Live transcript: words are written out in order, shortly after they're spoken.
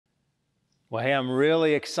Well, hey, I'm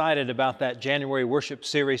really excited about that January worship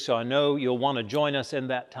series, so I know you'll want to join us in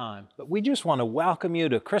that time. But we just want to welcome you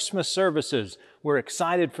to Christmas services. We're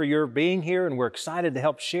excited for your being here, and we're excited to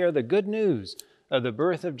help share the good news of the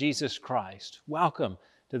birth of Jesus Christ. Welcome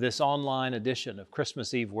to this online edition of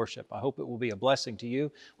Christmas Eve worship. I hope it will be a blessing to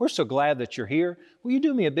you. We're so glad that you're here. Will you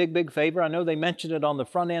do me a big favor? I know they mentioned it on the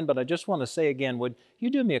front end, but I just want to say again, would you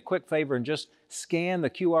do me a quick favor and just scan the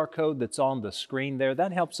QR code that's on the screen there?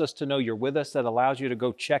 That helps us to know you're with us. That allows you to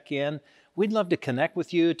go check in. We'd love to connect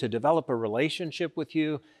with you, to develop a relationship with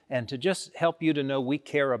you, and to just help you to know we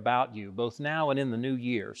care about you, both now and in the new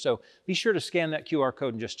year. So be sure to scan that QR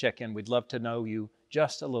code and just check in. We'd love to know you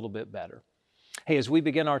just a little bit better. Hey, as we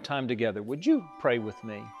begin our time together, would you pray with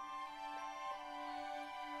me?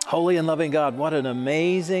 Holy and loving God, what an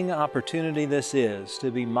amazing opportunity this is to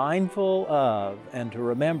be mindful of and to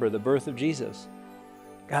remember the birth of Jesus.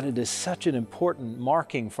 God, it is such an important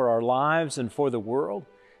marking for our lives and for the world.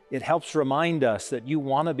 It helps remind us that you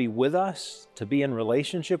want to be with us, to be in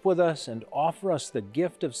relationship with us, and offer us the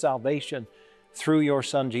gift of salvation through your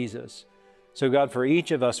Son, Jesus. So God, for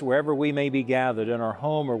each of us, wherever we may be gathered, in our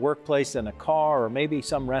home or workplace, in a car, or maybe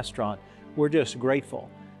some restaurant, we're just grateful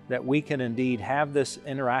that we can indeed have this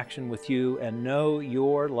interaction with you and know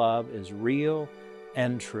your love is real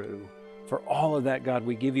and true. For all of that, God,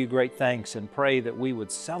 we give you great thanks and pray that we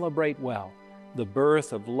would celebrate well the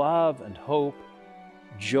birth of love and hope,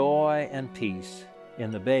 joy and peace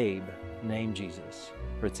in the babe named Jesus.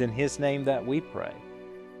 For it's in his name that we pray.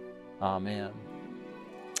 Amen.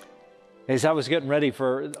 As I was getting ready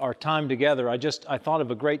for our time together, I thought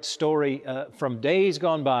of a great story from days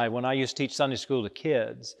gone by when I used to teach Sunday school to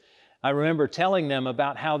kids. I remember telling them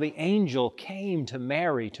about how the angel came to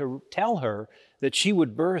Mary to tell her that she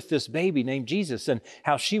would birth this baby named Jesus and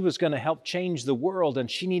how she was going to help change the world and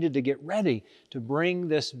she needed to get ready to bring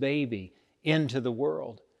this baby into the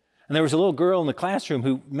world. And there was a little girl in the classroom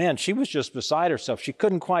who, man, she was just beside herself. She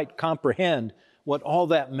couldn't quite comprehend what all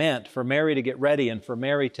that meant for Mary to get ready and for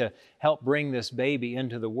Mary to help bring this baby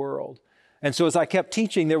into the world. And so as I kept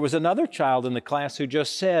teaching, there was another child in the class who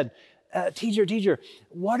just said, Teacher,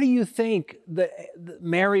 what do you think that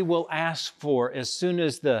Mary will ask for as soon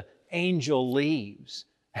as the angel leaves?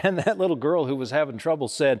 And that little girl who was having trouble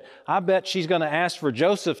said, I bet she's going to ask for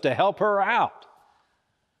Joseph to help her out.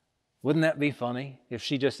 Wouldn't that be funny if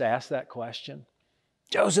she just asked that question?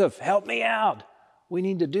 Joseph, help me out. We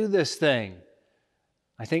need to do this thing.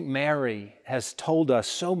 I think Mary has told us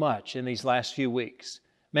so much in these last few weeks.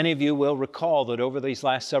 Many of you will recall that over these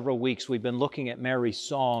last several weeks, we've been looking at Mary's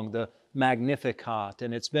song, the Magnificat,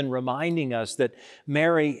 and it's been reminding us that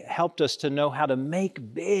Mary helped us to know how to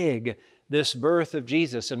make big this birth of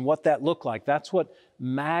Jesus and what that looked like. That's what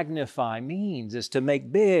magnify means, is to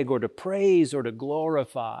make big or to praise or to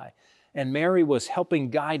glorify. And Mary was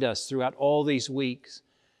helping guide us throughout all these weeks.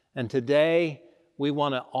 And today, we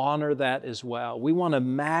want to honor that as well. We want to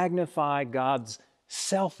magnify God's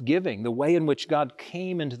self-giving, the way in which God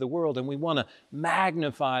came into the world, and we want to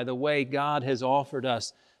magnify the way God has offered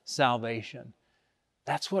us salvation.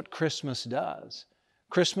 That's what Christmas does.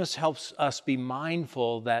 Christmas helps us be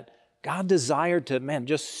mindful that God desired to,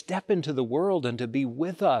 just step into the world and to be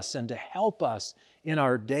with us and to help us in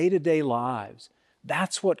our day-to-day lives.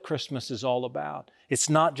 That's what Christmas is all about. It's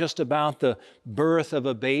not just about the birth of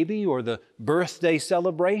a baby or the birthday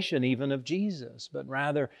celebration even of Jesus, but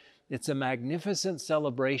rather it's a magnificent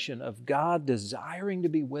celebration of God desiring to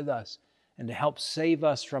be with us and to help save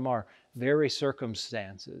us from our very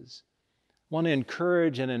circumstances. I want to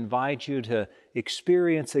encourage and invite you to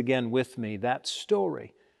experience again with me that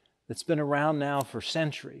story that's been around now for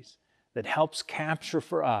centuries that helps capture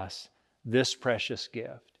for us this precious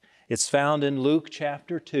gift. It's found in Luke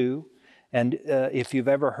chapter 2, and if you've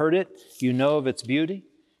ever heard it, you know of its beauty.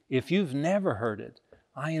 If you've never heard it,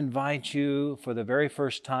 I invite you for the very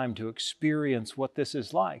first time to experience what this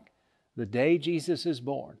is like, the day Jesus is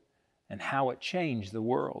born, and how it changed the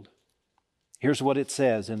world. Here's what it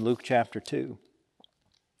says in Luke chapter 2.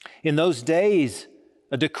 In those days,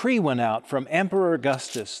 a decree went out from Emperor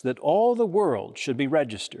Augustus that all the world should be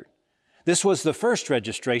registered. This was the first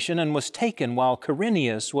registration and was taken while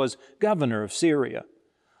Quirinius was governor of Syria.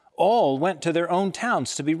 All went to their own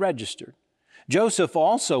towns to be registered. Joseph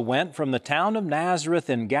also went from the town of Nazareth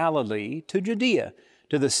in Galilee to Judea,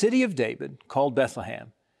 to the city of David called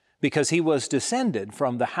Bethlehem, because he was descended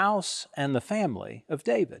from the house and the family of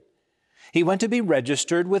David. He went to be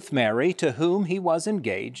registered with Mary, to whom he was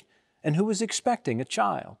engaged and who was expecting a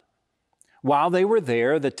child. While they were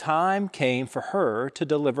there, the time came for her to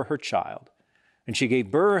deliver her child, and she gave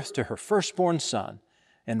birth to her firstborn son,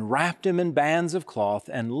 and wrapped him in bands of cloth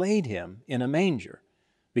and laid him in a manger,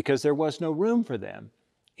 because there was no room for them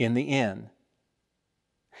in the inn.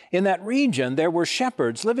 In that region there were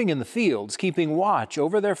shepherds living in the fields, keeping watch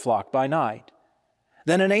over their flock by night.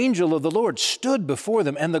 Then an angel of the Lord stood before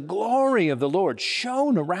them, and the glory of the Lord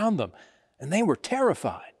shone around them, and they were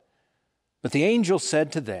terrified. But the angel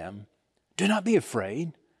said to them, "Do not be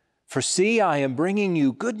afraid, for see, I am bringing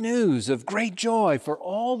you good news of great joy for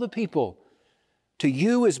all the people. To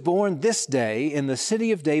you is born this day in the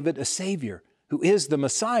city of David a Savior, who is the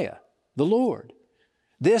Messiah, the Lord.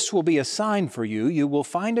 This will be a sign for you. You will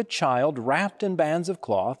find a child wrapped in bands of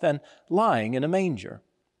cloth and lying in a manger."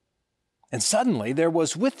 And suddenly there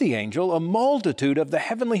was with the angel a multitude of the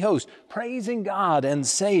heavenly host, praising God and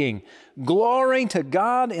saying, "Glory to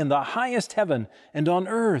God in the highest heaven, and on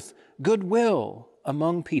earth goodwill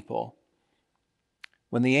among people."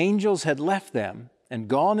 When the angels had left them and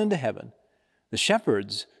gone into heaven, the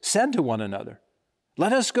shepherds said to one another,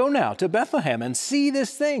 "Let us go now to Bethlehem and see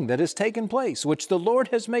this thing that has taken place, which the Lord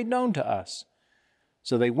has made known to us."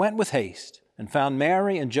 So they went with haste and found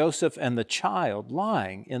Mary and Joseph and the child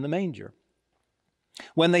lying in the manger.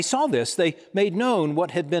 When they saw this, they made known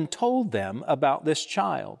what had been told them about this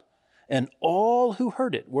child, and all who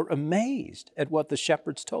heard it were amazed at what the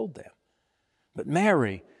shepherds told them. But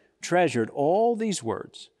Mary treasured all these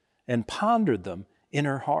words and pondered them in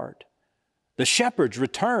her heart. The shepherds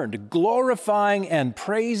returned, glorifying and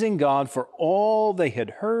praising God for all they had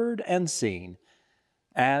heard and seen,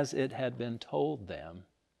 as it had been told them.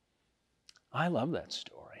 I love that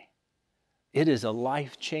story. It is a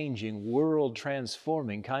life-changing,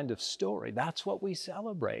 world-transforming kind of story. That's what we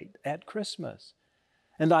celebrate at Christmas.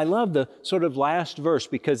 And I love the sort of last verse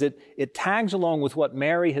because it tags along with what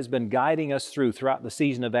Mary has been guiding us throughout the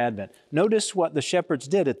season of Advent. Notice what the shepherds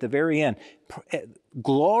did at the very end,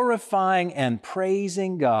 glorifying and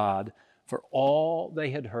praising God for all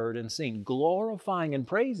they had heard and seen. Glorifying and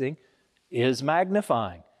praising is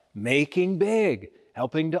magnifying, making big,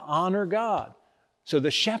 helping to honor God. So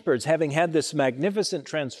the shepherds, having had this magnificent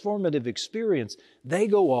transformative experience, they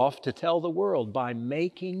go off to tell the world by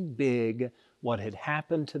making big what had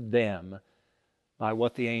happened to them by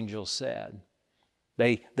what the angel said.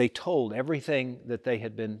 They told everything that they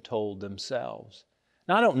had been told themselves.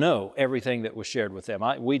 Now, I don't know everything that was shared with them.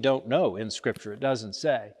 We don't know in Scripture. It doesn't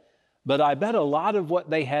say. But I bet a lot of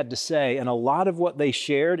what they had to say and a lot of what they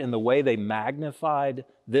shared in the way they magnified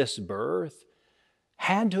this birth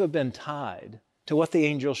had to have been tied to what the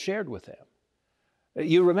angel shared with them.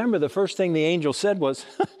 You remember the first thing the angel said was,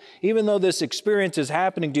 even though this experience is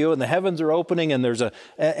happening to you and the heavens are opening and there's an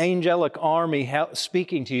angelic army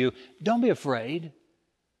speaking to you, don't be afraid,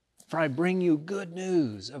 for I bring you good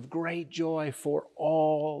news of great joy for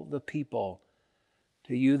all the people.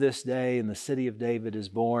 To you this day in the city of David is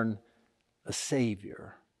born a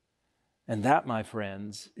Savior. And that, my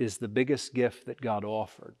friends, is the biggest gift that God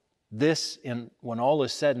offered. This, when all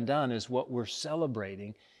is said and done, is what we're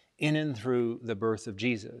celebrating in and through the birth of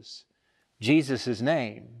Jesus. Jesus'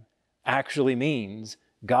 name actually means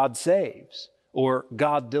God saves or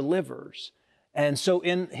God delivers. And so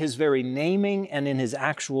in His very naming and in His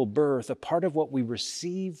actual birth, a part of what we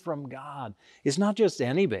receive from God is not just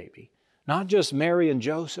any baby, not just Mary and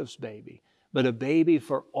Joseph's baby, but a baby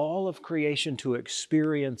for all of creation to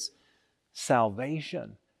experience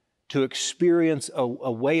salvation, to experience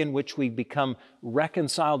a way in which we become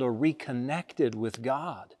reconciled or reconnected with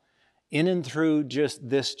God. In and through just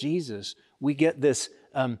this Jesus, we get this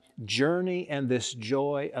journey and this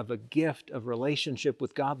joy of a gift of relationship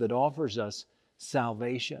with God that offers us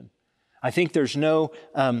salvation. I think there's no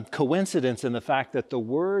coincidence in the fact that the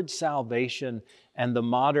word salvation and the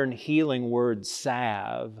modern healing word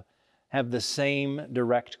salve have the same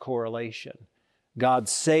direct correlation. God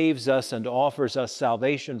saves us and offers us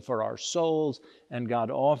salvation for our souls, and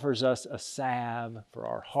God offers us a salve for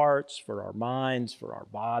our hearts, for our minds, for our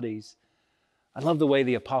bodies. I love the way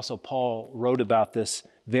the Apostle Paul wrote about this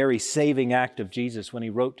very saving act of Jesus when he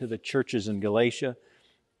wrote to the churches in Galatia.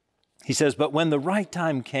 He says, "But when the right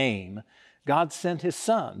time came, God sent His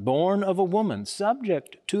Son, born of a woman,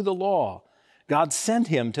 subject to the law. God sent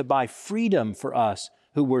Him to buy freedom for us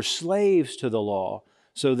who were slaves to the law,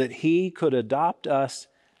 so that He could adopt us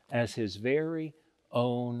as His very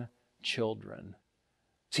own children."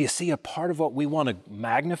 So you see, a part of what we want to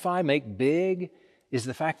magnify, make big, is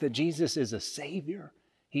the fact that Jesus is a Savior.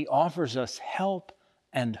 He offers us help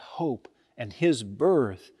and hope, and His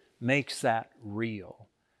birth makes that real.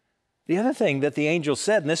 The other thing that the angel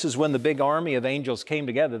said, and this is when the big army of angels came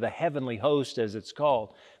together, the heavenly host as it's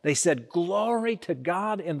called, they said, "Glory to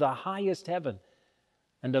God in the highest heaven,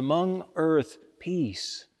 and among earth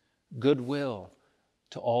peace, goodwill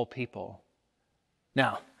to all people.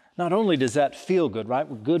 Now, not only does that feel good,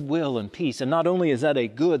 right? Goodwill and peace. And not only is that a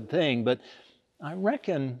good thing, but I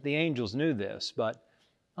reckon the angels knew this, but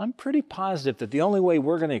I'm pretty positive that the only way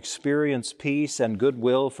we're going to experience peace and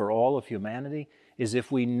goodwill for all of humanity is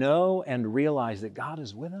if we know and realize that God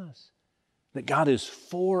is with us, that God is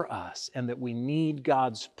for us, and that we need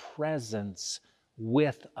God's presence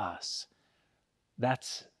with us.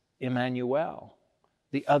 That's Emmanuel,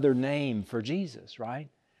 the other name for Jesus, right?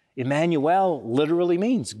 Emmanuel literally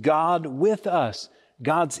means God with us.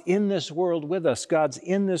 God's in this world with us. God's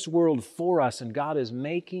in this world for us, and God is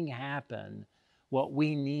making happen what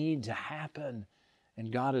we need to happen.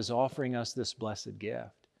 And God is offering us this blessed gift.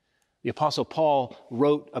 The Apostle Paul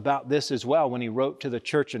wrote about this as well when he wrote to the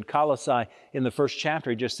church in Colossae in the first chapter.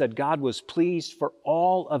 He just said, God was pleased for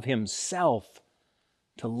all of Himself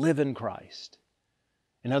to live in Christ.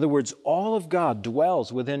 In other words, all of God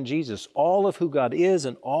dwells within Jesus. All of who God is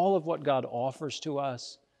and all of what God offers to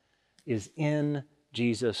us is in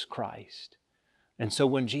Jesus Christ. And so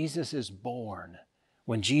when Jesus is born,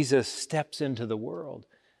 when Jesus steps into the world,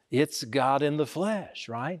 it's God in the flesh,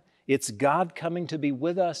 right? It's God coming to be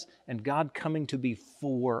with us and God coming to be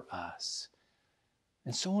for us.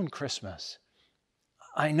 And so on Christmas,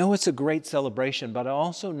 I know it's a great celebration, but I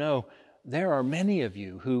also know there are many of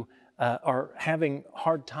you who are having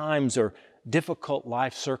hard times or difficult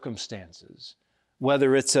life circumstances,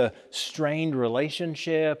 whether it's a strained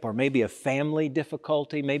relationship or maybe a family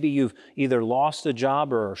difficulty. Maybe you've either lost a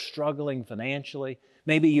job or are struggling financially.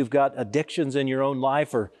 Maybe you've got addictions in your own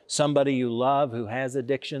life or somebody you love who has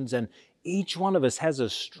addictions, and each one of us has a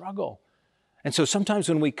struggle. And so sometimes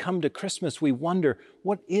when we come to Christmas, we wonder,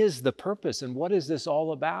 what is the purpose and what is this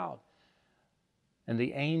all about? And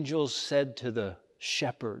the angels said to the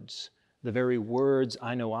shepherds the very words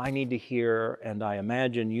I know I need to hear, and I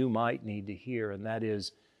imagine you might need to hear, and that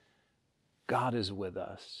is, God is with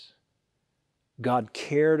us. God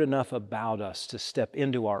cared enough about us to step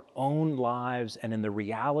into our own lives and in the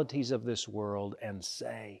realities of this world and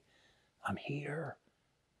say, I'm here,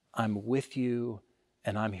 I'm with you,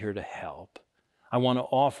 and I'm here to help. I want to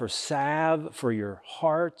offer salve for your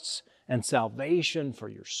hearts and salvation for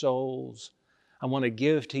your souls. I want to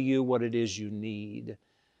give to you what it is you need.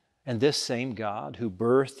 And this same God who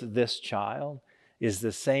birthed this child is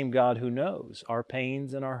the same God who knows our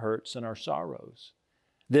pains and our hurts and our sorrows.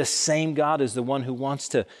 This same God is the one who wants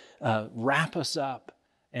to wrap us up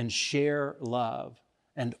and share love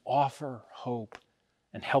and offer hope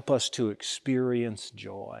and help us to experience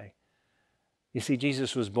joy. You see,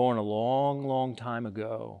 Jesus was born a long, long time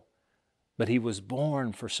ago, but He was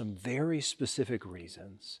born for some very specific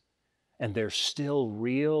reasons. And they're still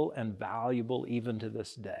real and valuable even to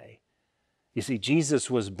this day. You see,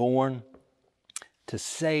 Jesus was born to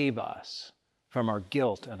save us from our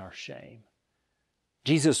guilt and our shame.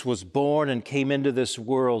 Jesus was born and came into this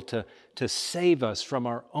world to save us from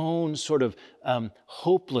our own sort of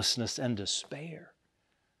hopelessness and despair.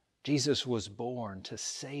 Jesus was born to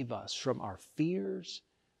save us from our fears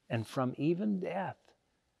and from even death.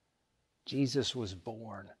 Jesus was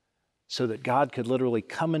born so that God could literally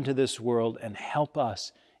come into this world and help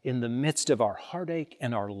us in the midst of our heartache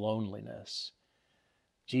and our loneliness.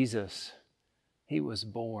 Jesus, He was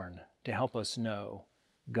born to help us know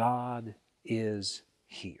God is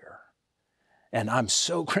here. And I'm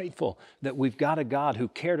so grateful that we've got a God who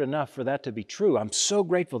cared enough for that to be true. I'm so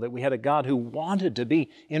grateful that we had a God who wanted to be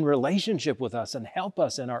in relationship with us and help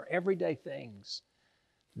us in our everyday things.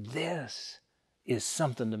 This is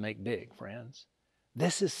something to make big, friends.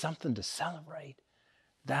 This is something to celebrate.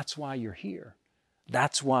 That's why you're here.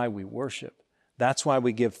 That's why we worship. That's why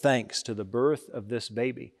we give thanks to the birth of this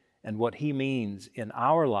baby and what He means in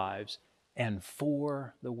our lives and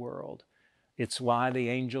for the world. It's why the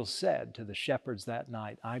angel said to the shepherds that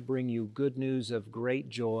night, I bring you good news of great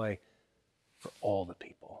joy for all the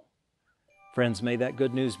people. Friends, may that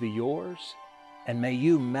good news be yours, and may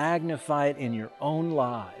you magnify it in your own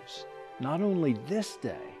lives, not only this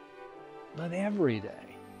day, but every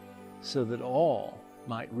day, so that all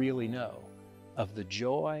might really know of the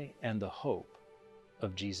joy and the hope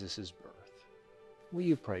of Jesus' birth. Will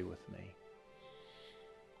you pray with me?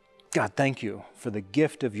 God, thank you for the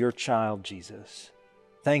gift of your child, Jesus.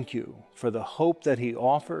 Thank you for the hope that He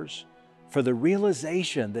offers, for the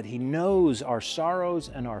realization that He knows our sorrows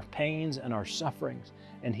and our pains and our sufferings,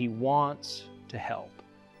 and He wants to help.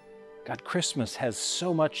 God, Christmas has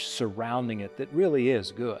so much surrounding it that really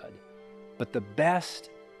is good. But the best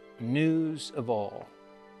news of all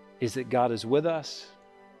is that God is with us,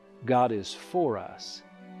 God is for us,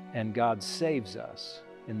 and God saves us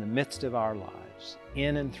in the midst of our lives. lives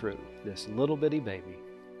in and through this little bitty baby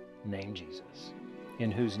named Jesus,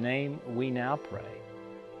 in whose name we now pray.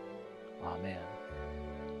 Amen.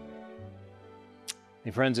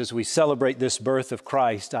 Hey friends, as we celebrate this birth of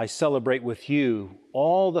Christ, I celebrate with you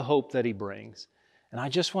all the hope that He brings. And I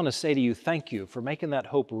just want to say to you, thank you for making that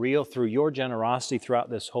hope real through your generosity throughout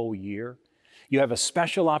this whole year. You have a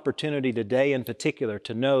special opportunity today in particular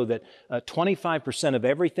to know that 25% of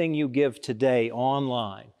everything you give today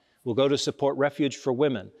online will go to support Refuge for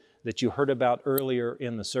Women that you heard about earlier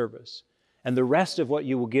in the service. And the rest of what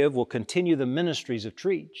you will give will continue the ministries of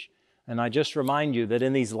Trietsch. And I just remind you that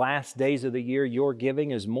in these last days of the year, your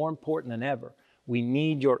giving is more important than ever. We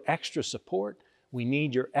need your extra support. We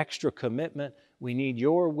need your extra commitment. We need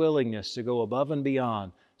your willingness to go above and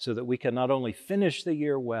beyond so that we can not only finish the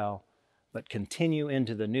year well, but continue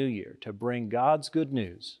into the new year to bring God's good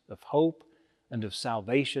news of hope and of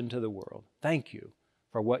salvation to the world. Thank you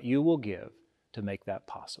for what you will give to make that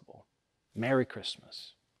possible. Merry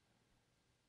Christmas.